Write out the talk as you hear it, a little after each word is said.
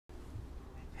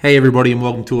Hey everybody, and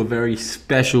welcome to a very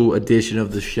special edition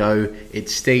of the show.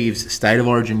 It's Steve's State of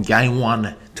Origin Game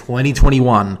 1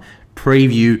 2021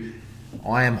 preview.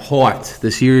 I am hyped. The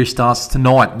series starts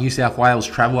tonight. New South Wales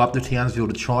travel up to Townsville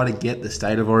to try to get the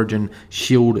State of Origin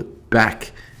shield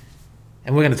back.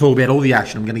 And we're going to talk about all the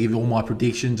action. I'm going to give you all my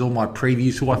predictions, all my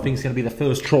previews, who I think is going to be the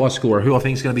first try scorer, who I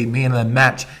think is going to be man of the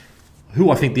match, who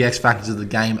I think the X factors of the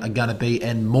game are going to be,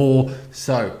 and more.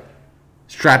 So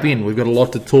strap in. We've got a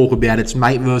lot to talk about. It's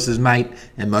mate versus mate,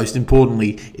 and most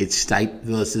importantly, it's state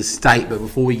versus state. But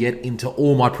before we get into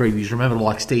all my previews, remember to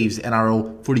like Steve's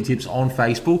NRL Footy Tips on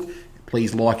Facebook.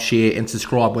 Please like, share, and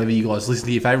subscribe wherever you guys listen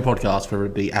to your favourite podcast, whether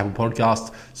it be Apple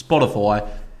Podcasts, Spotify,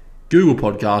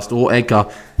 Google Podcast, or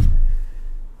Anchor.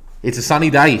 It's a sunny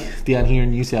day down here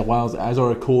in New South Wales. As I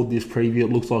record this preview,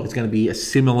 it looks like it's going to be a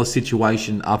similar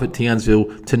situation up at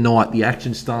Townsville tonight. The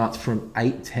action starts from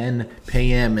 8:10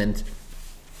 p.m. and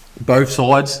both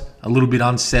sides a little bit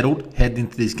unsettled heading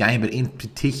into this game, but in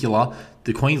particular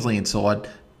the Queensland side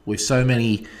with so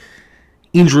many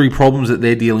injury problems that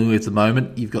they're dealing with at the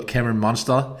moment. You've got Cameron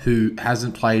Munster, who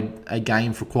hasn't played a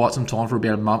game for quite some time, for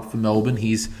about a month for Melbourne.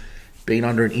 He's been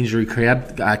under an injury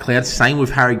cloud. Same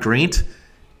with Harry Grant.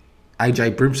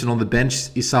 AJ Brimson on the bench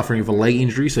is suffering of a leg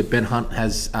injury, so Ben Hunt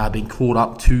has been called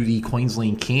up to the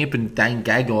Queensland camp, and Dane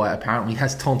Gagai apparently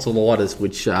has tonsillitis,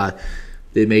 which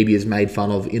the media has made fun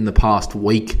of in the past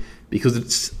week, because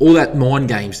it's all that mind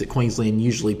games that Queensland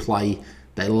usually play.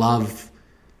 They love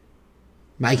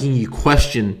making you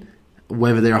question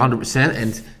whether they're 100%,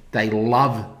 and they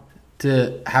love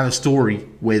to have a story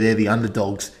where they're the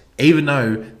underdogs. Even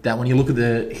though that when you look at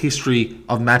the history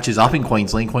of matches up in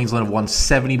Queensland, Queensland have won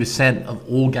 70% of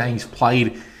all games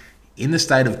played in the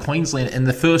state of Queensland, and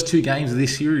the first two games of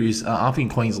this series are up in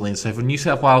Queensland. So for New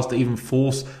South Wales to even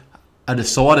force a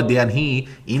decider down here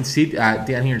in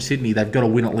Sydney, they've got to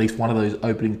win at least one of those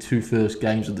opening two first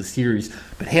games of the series.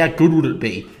 But how good would it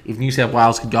be if New South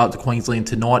Wales could go up to Queensland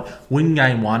tonight, win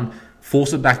game one,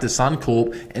 force it back to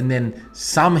Suncorp, and then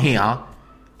somehow,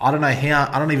 I don't know how,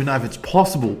 I don't even know if it's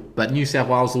possible, but New South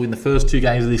Wales will win the first two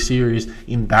games of this series,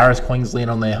 embarrass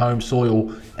Queensland on their home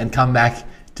soil, and come back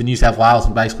to New South Wales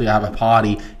and basically have a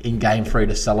party in game 3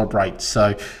 to celebrate.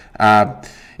 So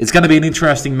it's going to be an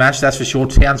interesting match, that's for sure.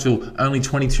 Townsville, only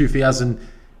 22,000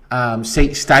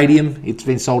 seat stadium. It's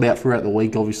been sold out throughout the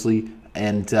week, obviously,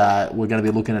 and we're going to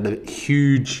be looking at a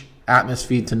huge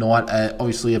atmosphere tonight.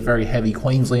 Obviously, a very heavy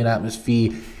Queensland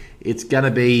atmosphere. It's going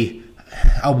to be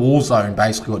a war zone,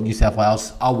 basically, what New South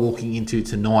Wales are walking into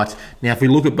tonight. Now, if we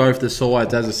look at both the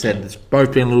sides, as I said, it's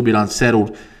both been a little bit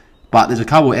unsettled, but there's a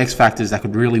couple of X factors that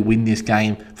could really win this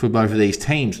game for both of these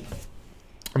teams.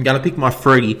 I'm going to pick my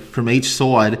three from each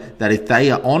side that if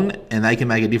they are on and they can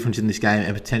make a difference in this game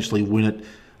and potentially win it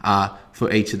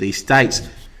for each of these states.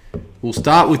 We'll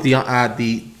start with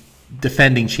the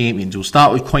defending champions. We'll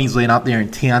start with Queensland up there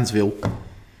in Townsville.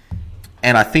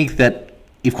 And I think that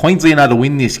if Queensland are to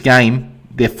win this game,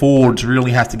 their forwards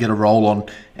really have to get a roll on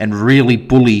and really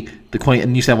bully the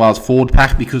New South Wales forward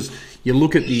pack, because you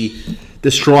look at the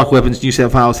strike weapons New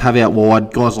South Wales have out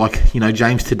wide, guys like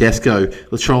James Tedesco,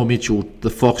 Latrell Mitchell,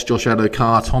 the Fox, Josh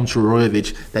Addo-Carr, Tom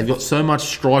Trbojevic. They've got so much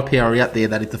strike power out there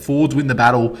that if the forwards win the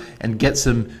battle and get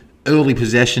some early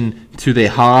possession to their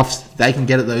halves, they can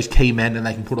get at those key men and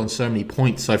they can put on so many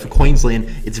points. So for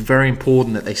Queensland, it's very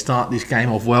important that they start this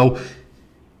game off well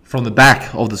from the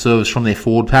back of the service, from their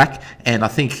forward pack. And I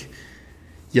think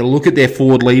you look at their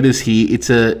forward leaders here, it's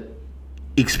a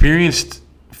experienced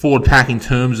forward pack in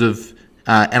terms of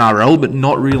NRL, but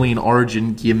not really in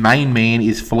Origin. Your main man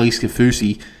is Felice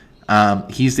Kafusi.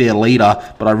 He's their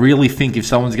leader, but I really think if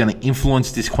someone's going to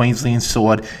influence this Queensland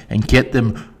side and get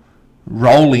them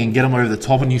rolling and get them over the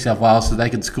top of New South Wales so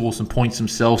they can score some points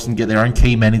themselves and get their own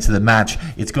key men into the match,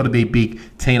 it's got to be Big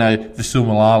Tino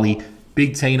Vasumalali.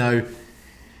 Big Tino,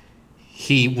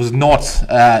 he was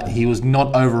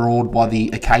not overawed by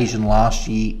the occasion last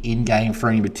year in Game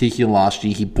 3 in particular last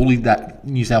year. He bullied that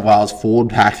New South Wales forward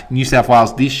pack. New South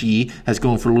Wales this year has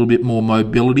gone for a little bit more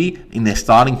mobility in their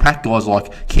starting pack. Guys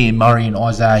like Cam Murray and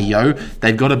Isaiah Yeo.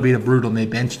 They've got a bit of brute on their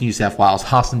bench, New South Wales.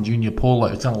 Huston Junior Paulo.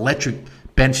 It's an electric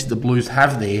bench the Blues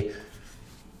have there.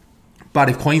 But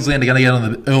if Queensland are going to get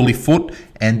on the early foot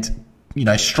and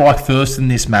strike first in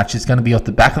this match, it's going to be off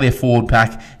the back of their forward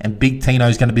pack, and Big Tino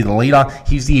is going to be the leader.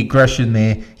 He's the aggression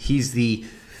there. He's the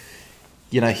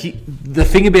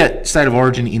thing about State of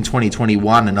Origin in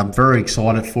 2021, and I'm very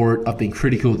excited for it. I've been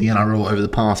critical of the NRL over the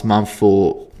past month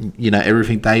for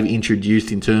everything they've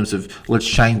introduced in terms of let's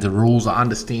change the rules. I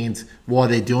understand why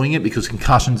they're doing it, because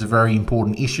concussion's a very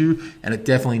important issue and it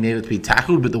definitely needed to be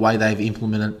tackled, but the way they've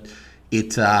implemented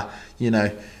it,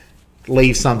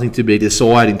 leaves something to be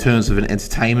decided in terms of an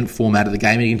entertainment format of the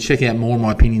game. You can check out more of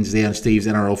my opinions there on Steve's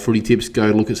NRL Footy Tips. Go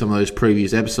look at some of those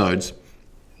previous episodes.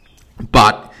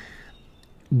 But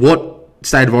what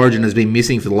State of Origin has been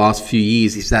missing for the last few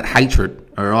years is that hatred,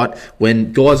 all right?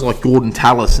 When guys like Gordon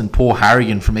Tallis and Paul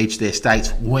Harrigan from each of their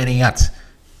states went out,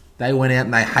 they went out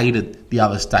and they hated the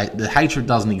other state. The hatred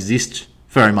doesn't exist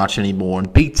very much anymore.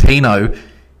 And Big Tino,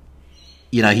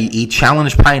 you know, he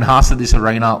challenged Payne Haas at this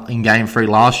arena in Game 3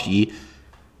 last year.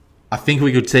 I think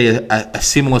we could see a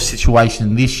similar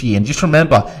situation this year. And just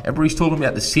remember, everybody's talking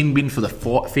about the sin bin for the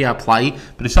fair play,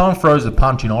 but if someone throws a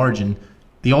punch in Origin,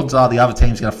 the odds are the other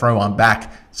team's going to throw one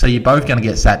back. So you're both going to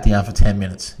get sat down for 10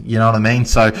 minutes. You know what I mean?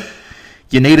 So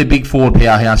you need a big forward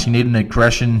powerhouse. You need an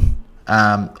aggression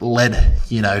led,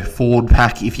 forward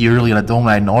pack if you're really going to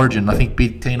dominate an Origin. I think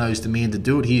Big Tino's the man to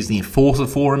do it. He's the enforcer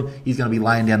for him. He's going to be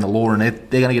laying down the law, and they're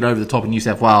going to get over the top of New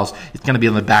South Wales. It's going to be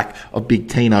on the back of Big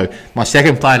Tino. My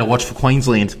second player to watch for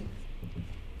Queensland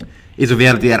is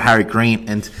without a doubt Harry Grant,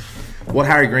 and what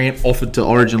Harry Grant offered to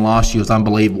Origin last year was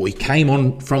unbelievable. He came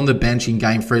on from the bench in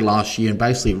Game 3 last year and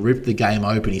basically ripped the game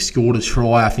open. He scored a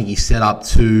try. I think he set up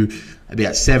to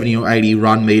about 70 or 80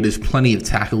 run meters, plenty of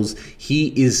tackles. He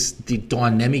is the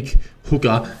dynamic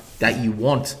hooker that you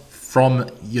want from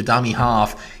your dummy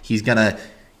half. He's going to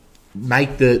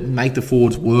make the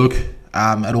forwards work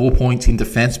at all points in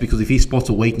defence, because if he spots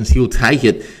a weakness, he'll take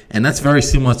it. And that's very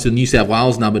similar to New South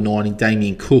Wales number 9 in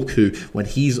Damien Cook, who, when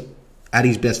he's at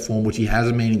his best form, which he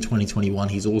hasn't been in 2021,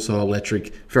 he's also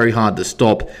electric, very hard to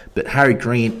stop. But Harry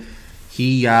Grant,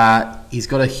 he's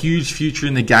got a huge future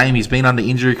in the game. He's been under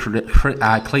injury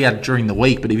cleared during the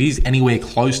week, but if he's anywhere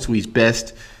close to his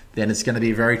best, then it's going to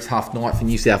be a very tough night for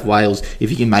New South Wales if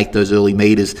he can make those early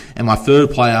meters. And my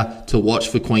third player to watch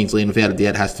for Queensland, without a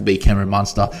doubt, has to be Cameron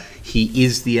Munster. He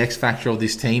is the X factor of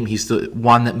this team. He's the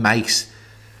one that makes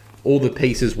all the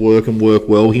pieces work and work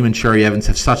well. Him and Cherry Evans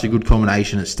have such a good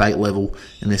combination at state level,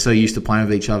 and they're so used to playing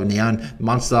with each other now. And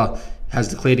Munster has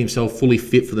declared himself fully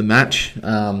fit for the match.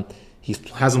 He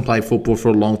hasn't played football for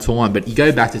a long time, but you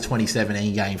go back to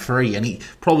 2017 Game 3, and he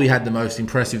probably had the most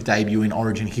impressive debut in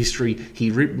Origin history.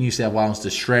 He ripped New South Wales to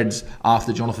shreds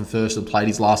after Jonathan Thurston played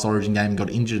his last Origin game and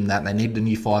got injured in that. They needed a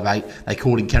new 5'8". They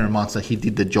called in Cameron Munster. He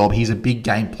did the job. He's a big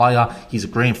game player. He's a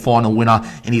grand final winner,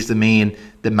 and he's the main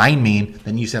man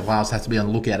that New South Wales has to be on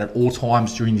the lookout at all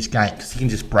times during this game, because he can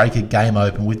just break a game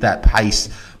open with that pace,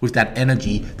 with that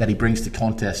energy that he brings to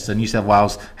contests. So New South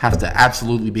Wales have to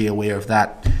absolutely be aware of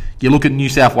that. You look at New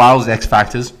South Wales X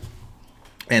factors,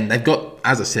 and they've got,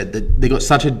 as I said, they've got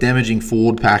such a damaging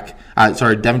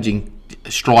damaging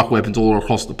strike weapons all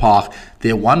across the park.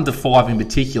 Their 1 to 5 in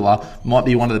particular might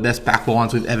be one of the best back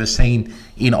lines we've ever seen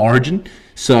in Origin.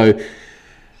 So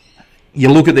you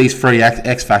look at these three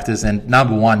X factors, and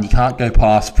number one, you can't go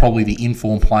past probably the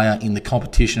informed player in the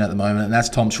competition at the moment, and that's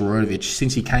Tom Sorovic.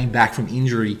 Since he came back from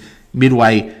injury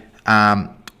midway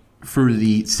through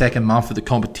the second month of the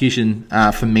competition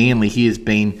for Manly, he has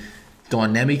been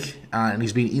dynamic and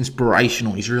he's been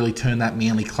inspirational. He's really turned that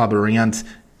Manly club around.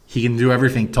 He can do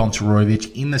everything, Tom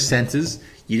Sorovic. In the centres,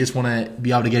 you just want to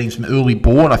be able to get him some early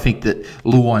ball, and I think that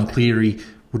Luai and Cleary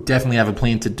would definitely have a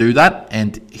plan to do that,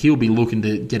 and he'll be looking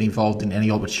to get involved in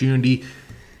any opportunity.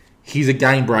 He's a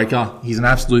game breaker. He's an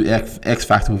absolute X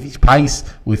factor with his pace,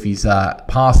 with his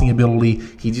passing ability.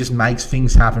 He just makes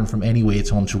things happen from anywhere,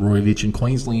 Tom Sorovic, and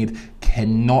Queensland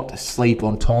cannot sleep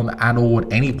on Tom at all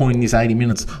at any point in this 80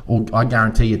 minutes, or I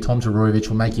guarantee you Tom Sorovic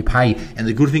will make you pay. And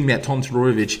the good thing about Tom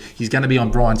Sorovic, he's going to be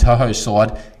on Brian Toho's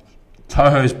side.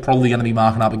 Toho's probably going to be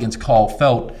marking up against Kyle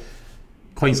Felt.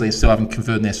 Queensland still haven't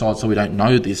confirmed their side, so we don't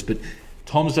know this, but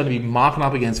Tom's going to be marking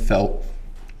up against Felt.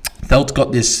 Felt's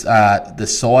got this the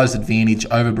size advantage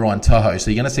over Brian Toho, so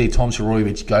you're going to see Tom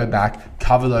Sorovic go back,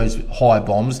 cover those high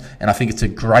bombs, and I think it's a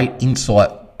great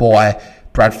insight by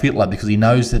Brad Fittler, because he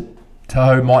knows that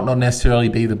Toho might not necessarily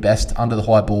be the best under the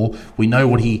high ball. We know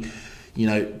what he,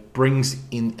 brings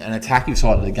in an attacking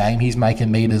side of the game. He's making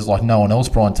meters like no one else,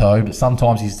 Brian Toho, but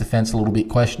sometimes his defence a little bit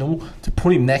questionable. To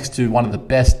put him next to one of the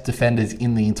best defenders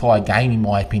in the entire game, in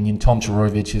my opinion, Tom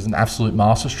Sorovic, is an absolute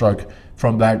masterstroke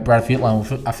from Brad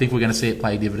Fittler. I think we're going to see it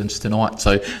pay dividends tonight.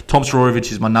 So Tom Sorovic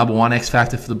is my number one X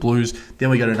factor for the Blues. Then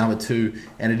we go to number 2,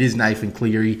 and it is Nathan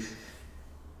Cleary.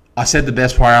 I said the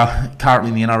best player currently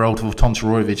in the NRL to Tom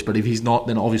Sorovic, but if he's not,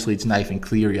 then obviously it's Nathan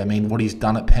Cleary. I mean, what he's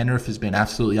done at Penrith has been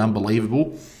absolutely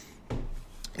unbelievable.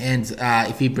 And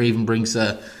if he even brings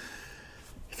a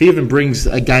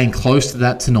game close to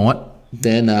that tonight,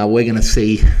 then we're going to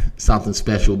see something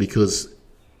special, because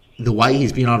the way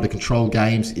he's been able to control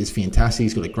games is fantastic.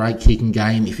 He's got a great kicking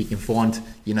game. If he can find,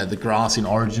 the grass in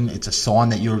Origin, it's a sign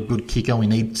that you're a good kicker. We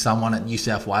need someone at New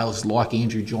South Wales like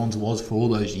Andrew Johns was for all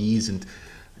those years and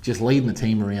just leading the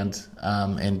team around.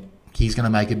 And he's going to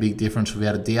make a big difference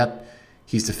without a doubt.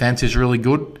 His defence is really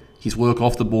good. His work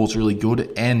off the ball is really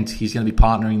good. And he's going to be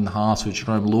partnering in the halves with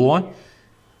Jerome Luai,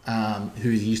 who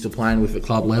he's used to playing with at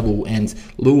club level. And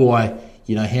Luai,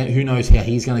 who knows how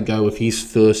he's going to go with his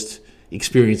first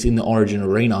experience in the Origin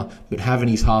arena, but having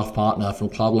his half partner from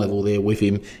club level there with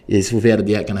him is without a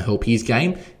doubt going to help his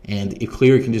game. And if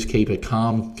Cleary can just keep a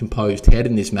calm, composed head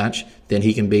in this match, then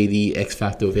he can be the X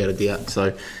factor without a doubt.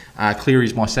 So Cleary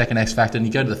is my second X factor. And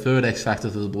you go to the third X factor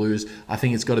for the Blues, I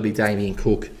think it's got to be Damien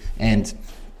Cook. And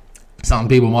some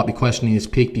people might be questioning this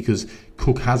pick because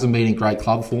Cook hasn't been in great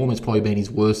club form. It's probably been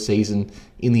his worst season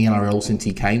in the NRL since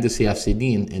he came to South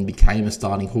Sydney and became a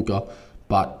starting hooker.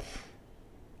 But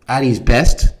at his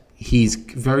best, he's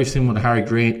very similar to Harry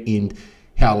Grant in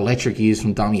how electric he is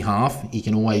from dummy half. He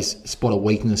can always spot a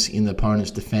weakness in the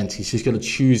opponent's defence. He's just got to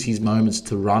choose his moments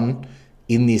to run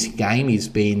in this game. He's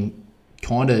been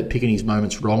kind of picking his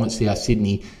moments wrong at South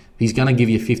Sydney. He's going to give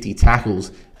you 50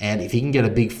 tackles, and if he can get a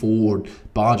big forward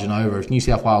barging over, if New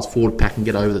South Wales forward pack can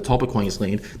get over the top of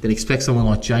Queensland, then expect someone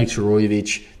like Jake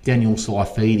Trbojevic, Daniel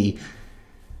Saifidi.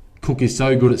 Cook is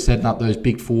so good at setting up those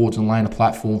big forwards and laying a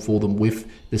platform for them with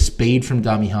the speed from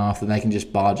dummy half that they can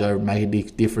just barge over and make a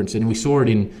big difference. And we saw it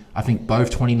in, I think, both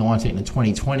 2019 and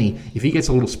 2020. If he gets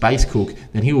a little space, Cook,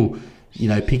 then he'll,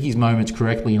 pick his moments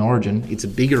correctly in Origin. It's a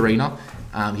big arena.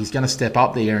 He's going to step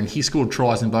up there, and he scored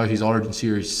tries in both his Origin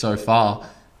series so far.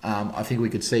 I think we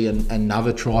could see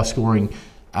another try-scoring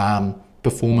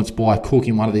performance by Cook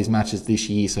in one of these matches this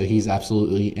year, so he's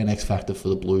absolutely an X factor for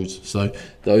the Blues. So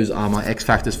those are my X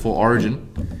factors for Origin.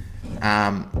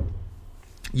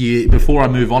 Before I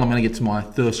move on, I'm going to get to my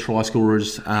first try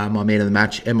scorers, my man of the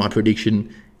match, and my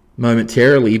prediction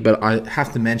momentarily. But I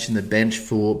have to mention the bench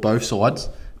for both sides.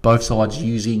 Both sides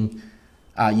using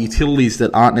utilities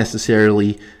that aren't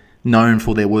necessarily known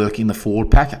for their work in the forward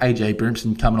pack. AJ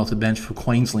Brimson coming off the bench for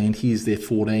Queensland, he's their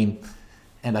 14,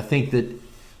 and I think that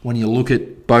when you look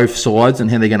at both sides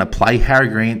and how they're going to play, Harry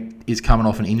Grant is coming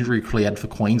off an injury cloud for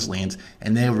Queensland,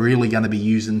 and they're really going to be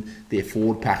using their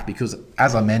forward pack because,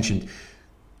 as I mentioned,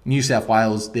 New South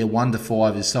Wales, their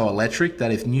 1-5 is so electric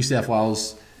that if New South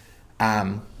Wales,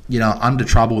 under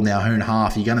trouble now, in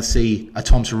half, you're going to see a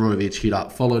Tom Trbojevic hit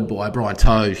up, followed by a Brian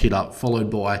To'o hit up,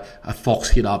 followed by a Fox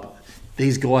hit up.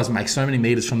 These guys make so many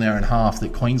metres from their own half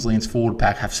that Queensland's forward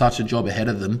pack have such a job ahead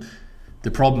of them.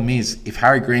 The problem is, if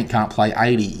Harry Grant can't play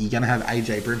 80, you're going to have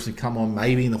AJ Brimson come on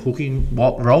maybe in the hooking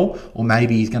role, or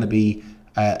maybe he's going to be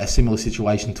a similar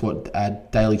situation to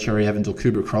what Daly Cherry Evans or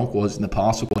Cooper Cronk was in the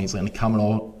past for Queensland, coming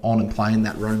on and playing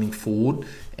that roaming forward.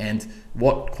 And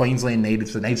what Queensland needed,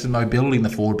 so they need some mobility in the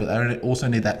forward, but they also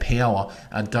need that power.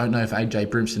 I don't know if AJ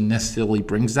Brimson necessarily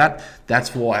brings that.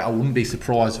 That's why I wouldn't be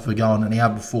surprised if we're going an hour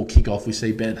before kickoff, we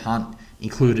see Bennett Hunt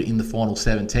included in the final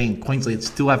 17. Queensland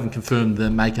still haven't confirmed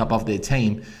the makeup of their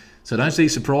team, so don't be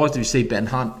surprised if you see Ben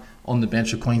Hunt on the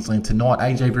bench of Queensland tonight.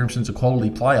 AJ Brimson's a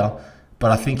quality player, but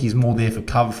I think he's more there for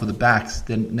cover for the backs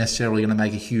than necessarily going to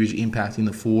make a huge impact in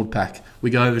the forward pack.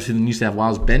 We go over to the New South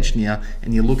Wales bench now,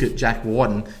 and you look at Jack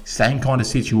Wighton, same kind of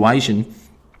situation.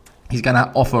 He's going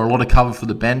to offer a lot of cover for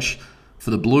the bench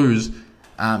for the Blues.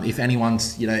 If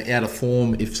anyone's out of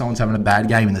form, if someone's having a bad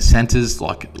game in the centres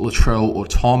like Latrell or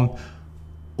Tom,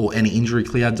 or any injury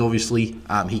clouds, obviously,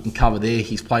 he can cover there.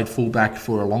 He's played fullback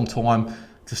for a long time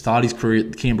to start his career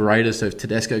at the Canberra Raiders, so if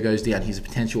Tedesco goes down, he's a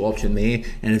potential option there.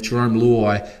 And if Jerome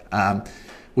Luai,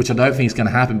 which I don't think is going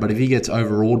to happen, but if he gets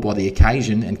overawed by the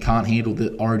occasion and can't handle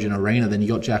the Origin arena, then you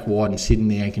got Jack Wighton sitting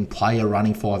there and can play a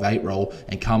running 5'8" role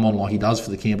and come on like he does for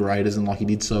the Canberra Raiders and like he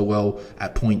did so well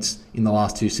at points in the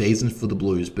last two seasons for the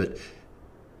Blues. But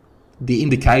the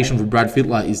indication for Brad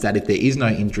Fittler is that if there is no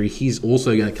injury, he's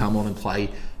also going to come on and play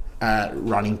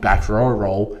running back rower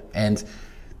role. And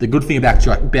the good thing about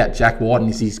Jack Wighton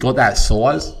is he's got that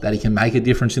size that he can make a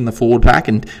difference in the forward pack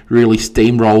and really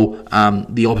steamroll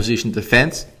the opposition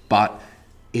defence. But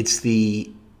it's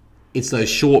those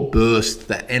short bursts,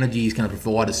 that energy he's going to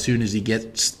provide as soon as he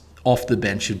gets off the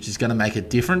bench, which is going to make a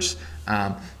difference.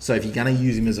 So if you're going to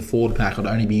use him as a forward pack, I'd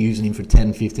only be using him for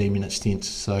 10-15 minute stints.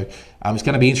 So it's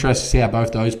going to be interesting to see how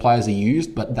both those players are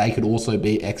used, but they could also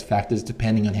be X factors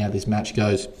depending on how this match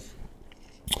goes.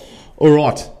 All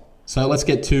right, so let's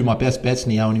get to my best bets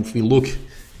now. And if we look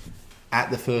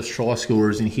at the first try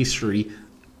scorers in history,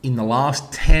 in the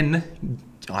last 10,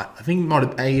 I think it might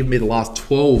have even been the last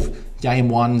 12 game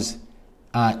ones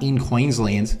in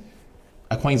Queensland,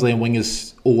 a Queensland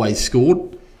winger's always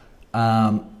scored.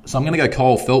 So I'm going to go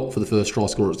Kyle Felt for the first try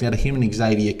scorer. It's out of him and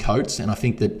Xavier Coates, and I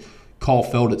think that Kyle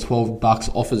Felt at $12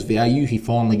 offers value. He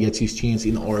finally gets his chance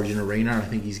in the Origin Arena, and I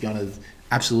think he's going to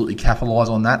absolutely capitalise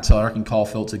on that. So I reckon Kyle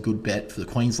Felt's a good bet for the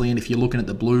Queensland. If you're looking at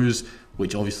the Blues,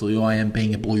 which obviously I am,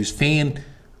 being a Blues fan,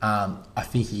 I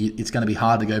think it's going to be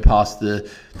hard to go past the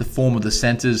form of the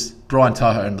centres. Brian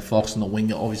Toho and the Fox and the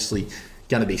winger obviously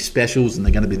going to be specials, and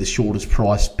they're going to be the shortest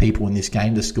priced people in this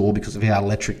game to score because of how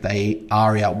electric they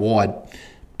are out wide.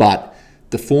 But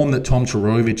the form that Tom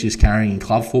Trbojevic is carrying in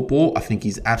club football, I think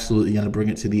he's absolutely going to bring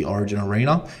it to the Origin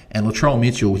Arena. And Latrell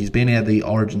Mitchell, he's been out of the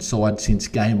Origin side since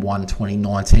Game 1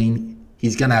 2019.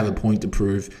 He's going to have a point to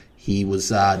prove. He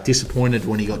was disappointed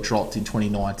when he got dropped in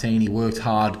 2019. He worked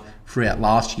hard throughout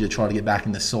last year to try to get back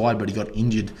in the side, but he got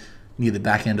injured near the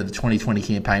back end of the 2020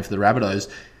 campaign for the Rabbitohs.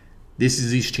 This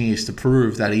is his chance to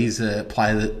prove that he's a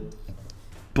player that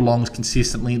belongs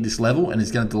consistently at this level and is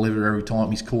going to deliver every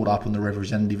time he's caught up in the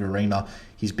representative arena.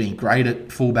 He's been great at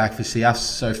fullback for South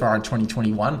so far in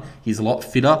 2021. He's a lot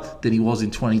fitter than he was in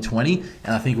 2020,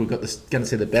 and I think we're going to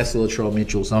see the best of Latrell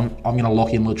Mitchell. So I'm going to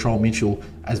lock in Latrell Mitchell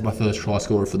as my first try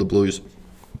scorer for the Blues.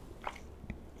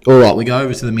 All right, we go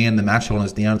over to the man the match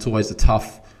honours now. It's always a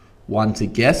tough one to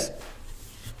guess.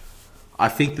 I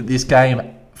think that this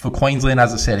game for Queensland,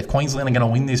 as I said, if Queensland are going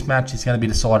to win this match, it's going to be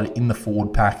decided in the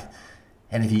forward pack.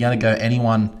 And if you're going to go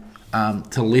anyone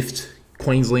to lift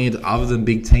Queensland other than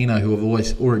Big Tino, who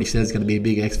I've already said is going to be a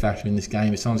big X factor in this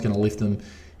game, if someone's going to lift them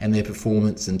and their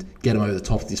performance and get them over the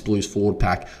top of this Blues forward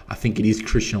pack, I think it is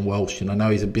Christian Welch. And I know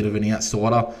he's a bit of an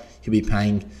outsider. He'll be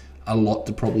paying a lot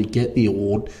to probably get the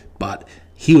award, but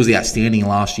he was outstanding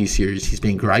last year's series. He's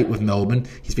been great with Melbourne.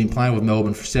 He's been playing with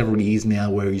Melbourne for several years now,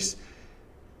 where he's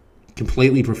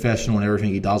completely professional in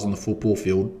everything he does on the football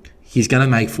field. He's going to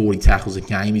make 40 tackles a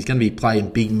game. He's going to be playing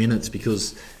big minutes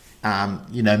because, Mo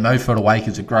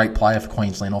Fotuaika's a great player for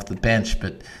Queensland off the bench,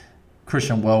 but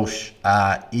Christian Welch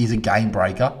is a game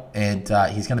breaker, and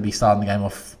he's going to be starting the game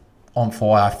off on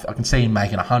fire. I can see him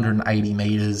making 180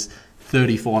 metres,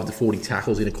 35 to 40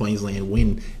 tackles in a Queensland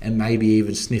win, and maybe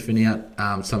even sniffing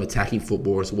out some attacking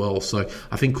football as well. So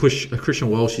I think Christian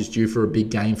Welch is due for a big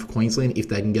game for Queensland if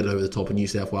they can get it over the top of New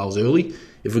South Wales early.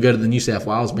 If we go to the New South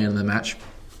Wales man of the match,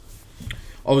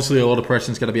 obviously a lot of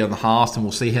pressure is going to be on the Haast, and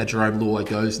we'll see how Jerome Luai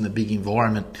goes in the big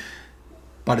environment.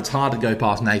 But it's hard to go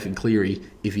past Nathan Cleary.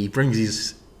 If he brings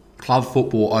his club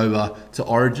football over to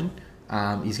Origin,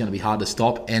 he's going to be hard to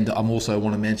stop. And I also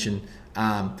want to mention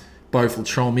both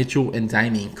Latrell Mitchell and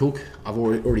Damien Cook. I've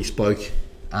already spoke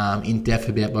in depth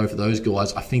about both of those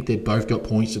guys. I think they've both got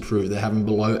points to prove. They're having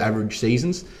below average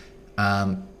seasons.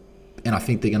 And I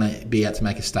think they're going to be out to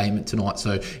make a statement tonight.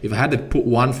 So if I had to put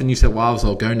one for New South Wales,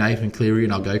 I'll go Nathan Cleary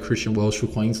and I'll go Christian Welch for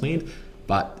Queensland.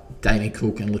 But Damien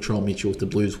Cook and Latrell Mitchell, if the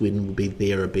Blues win, will be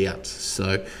thereabouts.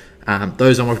 So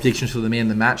those are my predictions for the man of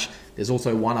the match. There's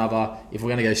also one other. If we're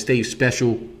going to go Steve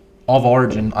Special of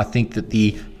Origin, I think that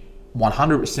the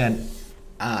 100%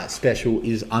 special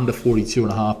is under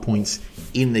 42.5 points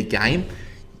in the game.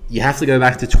 You have to go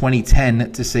back to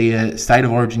 2010 to see a State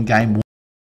of Origin game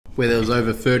where there was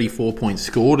over 34 points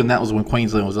scored, and that was when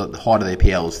Queensland was at the height of their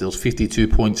PLs. There was 52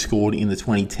 points scored in the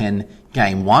 2010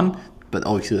 Game 1, but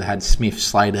obviously they had Smith,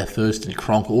 Slater, Thurston,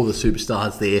 Cronk, all the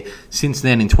superstars there. Since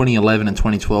then, in 2011 and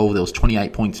 2012, there was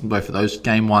 28 points in both of those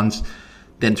Game 1s,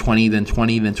 then 20, then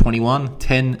 20, then 21,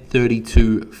 10,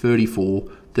 32,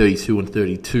 34, 32, and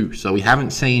 32. So we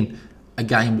haven't seen a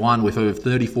Game 1 with over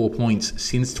 34 points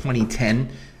since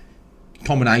 2010.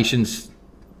 Combinations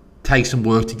take some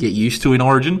work to get used to in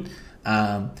Origin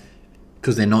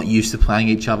because they're not used to playing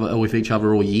with each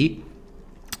other all year.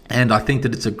 And I think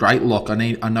that it's a great lock. I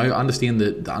understand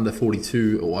that the under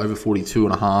 42 or over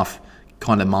 42.5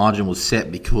 kind of margin was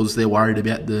set because they're worried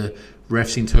about the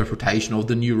refs' interpretation of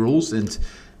the new rules and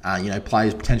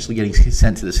players potentially getting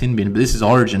sent to the sin bin. But this is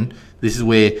Origin. This is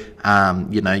where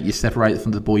you separate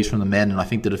from the boys from the men, and I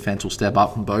think the defence will step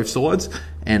up from both sides,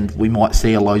 and we might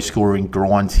see a low-scoring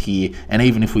grind here. And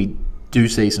even if we do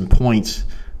see some points,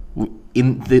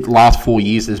 in the last 4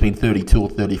 years there's been 32 or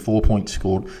 34 points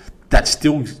scored. That's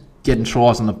still getting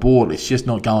tries on the board. It's just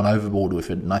not going overboard with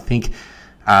it. And I think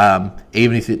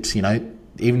even if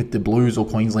the Blues or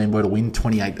Queensland were to win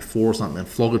 28-4 or something and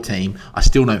flog a team, I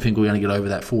still don't think we're going to get over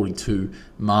that 42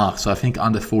 mark. So I think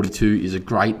under 42 is a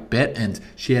great bet. And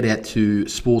shout out to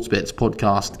Sportsbet's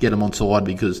podcast, Get Them On Side,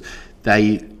 because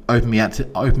they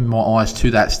opened my eyes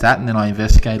to that stat, and then I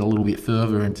investigated a little bit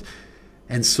further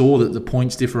and saw that the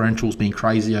points differential's been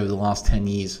crazy over the last 10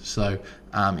 years. So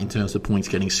in terms of points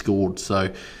getting scored,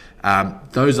 so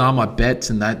Those are my bets,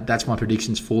 and that's my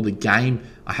predictions for the game.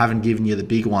 I haven't given you the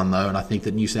big one, though, and I think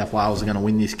that New South Wales are going to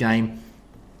win this game.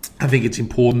 I think it's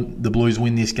important the Blues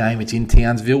win this game. It's in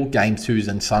Townsville. Game 2's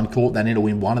in Suncorp. They need to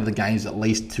win one of the games at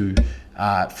least to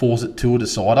force it to a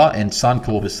decider, and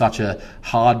Suncorp is such a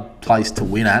hard place to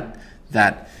win at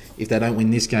that if they don't win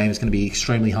this game, it's going to be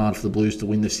extremely hard for the Blues to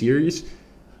win the series.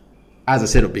 As I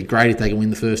said, it would be great if they can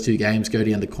win the first 2 games, go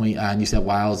down to New South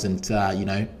Wales and,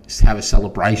 have a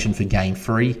celebration for Game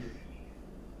 3.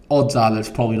 Odds are that's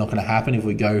probably not going to happen if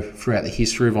we go throughout the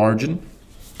history of Origin.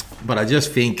 But I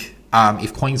just think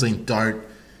if Queensland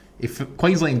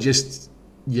just,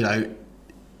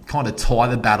 kind of tie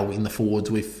the battle in the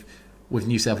forwards with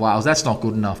New South Wales, that's not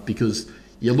good enough, because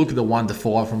you look at the 1 to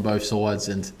 5 from both sides,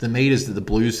 and the meters that the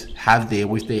Blues have there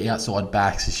with their outside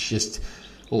backs is just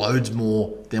loads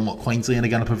more than what Queensland are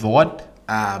going to provide.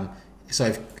 So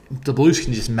if the Blues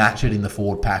can just match it in the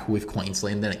forward pack with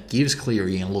Queensland, then it gives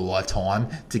Cleary and Luai time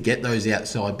to get those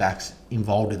outside backs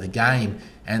involved in the game,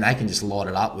 and they can just light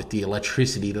it up with the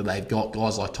electricity that they've got.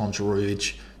 Guys like Tom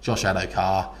Trbojevic, Josh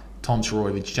Addo-Carr, Tom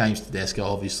Trbojevic, James Tedesco,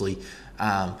 obviously.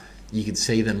 You can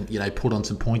see them, put on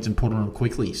some points and put on them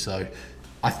quickly. So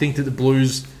I think that the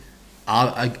Blues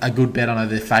are a good bet. I know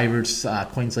they're favourites.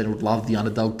 Queensland would love the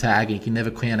underdog tag, and you can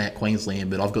never count out Queensland,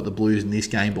 but I've got the Blues in this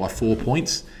game by 4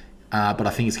 points. But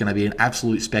I think it's going to be an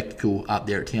absolute spectacle up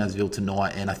there at Townsville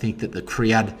tonight, and I think that the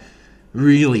crowd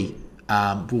really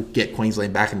will get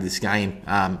Queensland back into this game.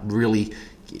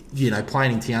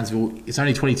 Playing in Townsville, it's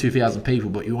only 22,000 people,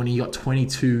 but when you got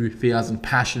 22,000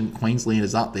 passionate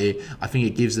Queenslanders up there, I think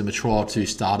it gives them a try to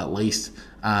start at least.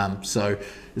 So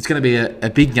it's going to be a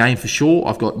big game for sure.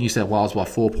 I've got New South Wales by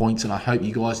 4 points, and I hope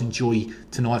you guys enjoy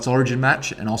tonight's Origin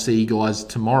match, and I'll see you guys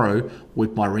tomorrow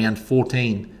with my round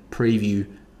 14 preview.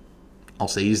 I'll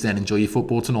see you then. Enjoy your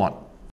football tonight.